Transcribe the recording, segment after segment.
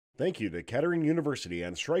Thank you to Kettering University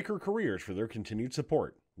and Stryker Careers for their continued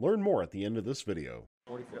support. Learn more at the end of this video.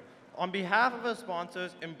 On behalf of our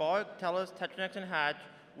sponsors, Embark, TELUS, Tetranex, and Hatch,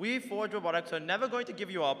 we, Forge Robotics, are never going to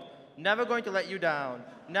give you up, never going to let you down,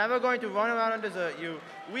 never going to run around and desert you.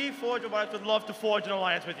 We, Forge Robotics, would love to forge an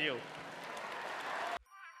alliance with you.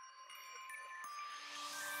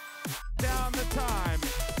 Down the time,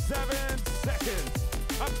 7 seconds.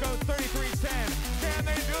 Up goes 33-10. Can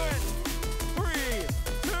they do it? 3,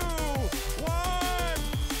 2, 1.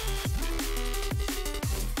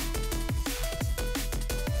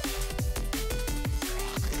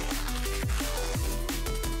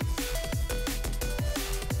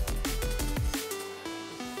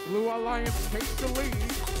 Blue Alliance takes the lead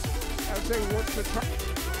as they work the track.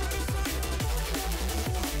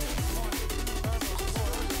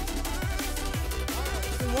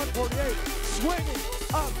 148, swinging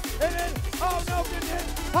up and in. Oh no, getting hit.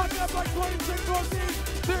 Hopping up like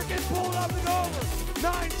 26-14. They're getting pulled up and over.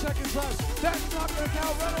 9 seconds left. That's not going to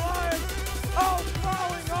count. Red Alliance. Oh,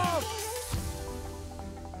 falling off.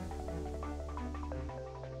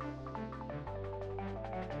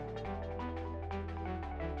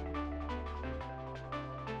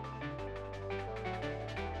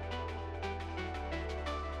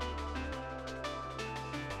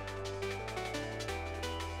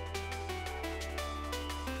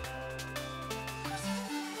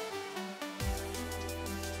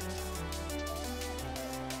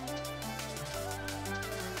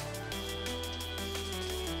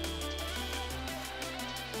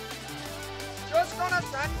 Just gonna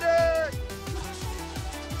send it!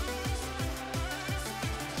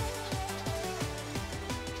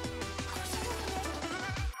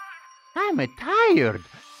 I'm tired.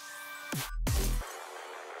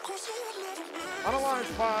 On Alliance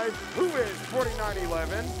 5, who is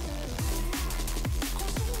 4911?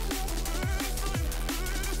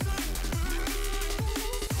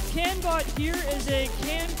 CanBot here is a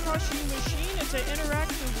can crushing machine. It's an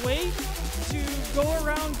interactive way to go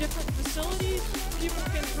around different facilities. People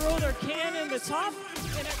can throw their can in the top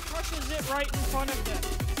and it crushes it right in front of them.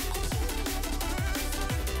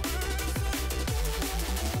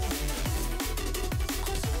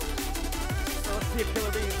 So let's see if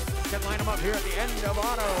Killer Bees can line them up here at the end of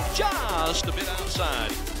auto. Just a bit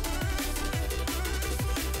outside.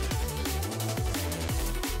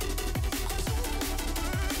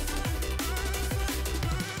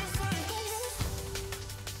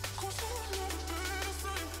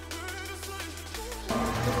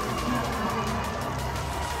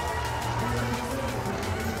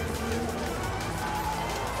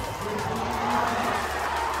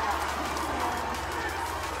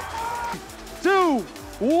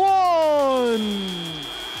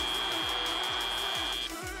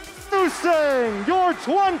 Introducing your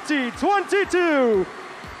 2022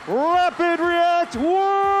 Rapid React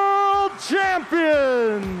World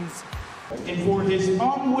Champions! And for his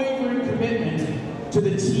unwavering commitment to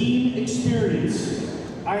the team experience,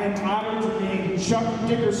 I am honored to name Chuck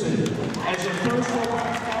Dickerson as the first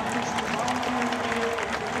robotics competition.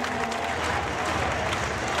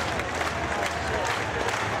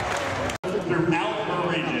 Throughout her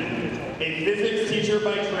region, a physics teacher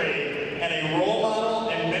by trade and a role model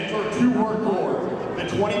and mentor to her core, the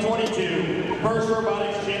 2022 First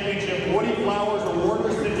Robotics Championship Woody Flowers Award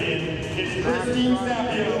recipient is Christine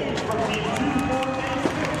Savio from Team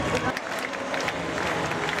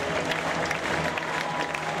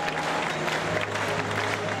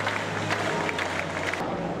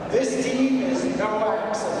 248. This team is no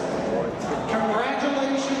accident.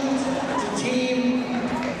 Congratulations to Team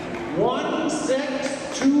 1629.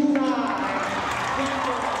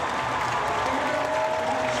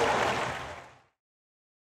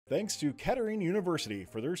 Thanks to Kettering University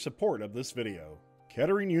for their support of this video.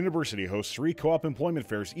 Kettering University hosts 3 co-op employment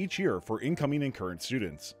fairs each year for incoming and current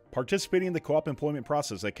students. Participating in the co-op employment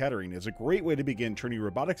process at Kettering is a great way to begin turning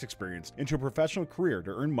robotics experience into a professional career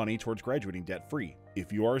to earn money towards graduating debt-free.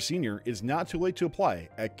 If you are a senior, it's not too late to apply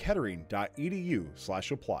at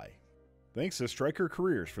kettering.edu/apply. Thanks to Stryker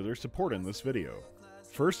Careers for their support in this video.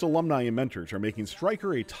 First alumni and mentors are making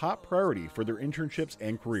Stryker a top priority for their internships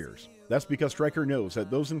and careers. That's because Stryker knows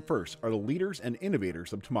that those in first are the leaders and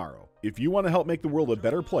innovators of tomorrow. If you want to help make the world a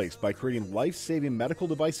better place by creating life-saving medical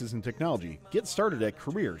devices and technology, get started at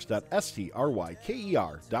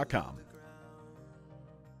careers.stryker.com.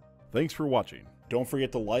 Thanks for watching. Don't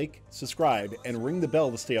forget to like, subscribe, and ring the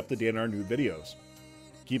bell to stay up to date on our new videos.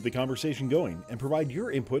 Keep the conversation going and provide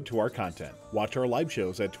your input to our content. Watch our live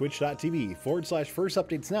shows at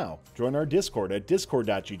twitch.tv/firstupdatesnow. Join our Discord at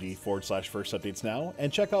discord.gg/firstupdatesnow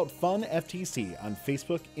and check out Fun FTC on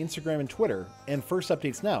Facebook, Instagram, and Twitter, and First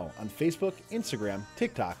Updates Now on Facebook, Instagram,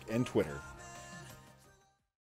 TikTok, and Twitter.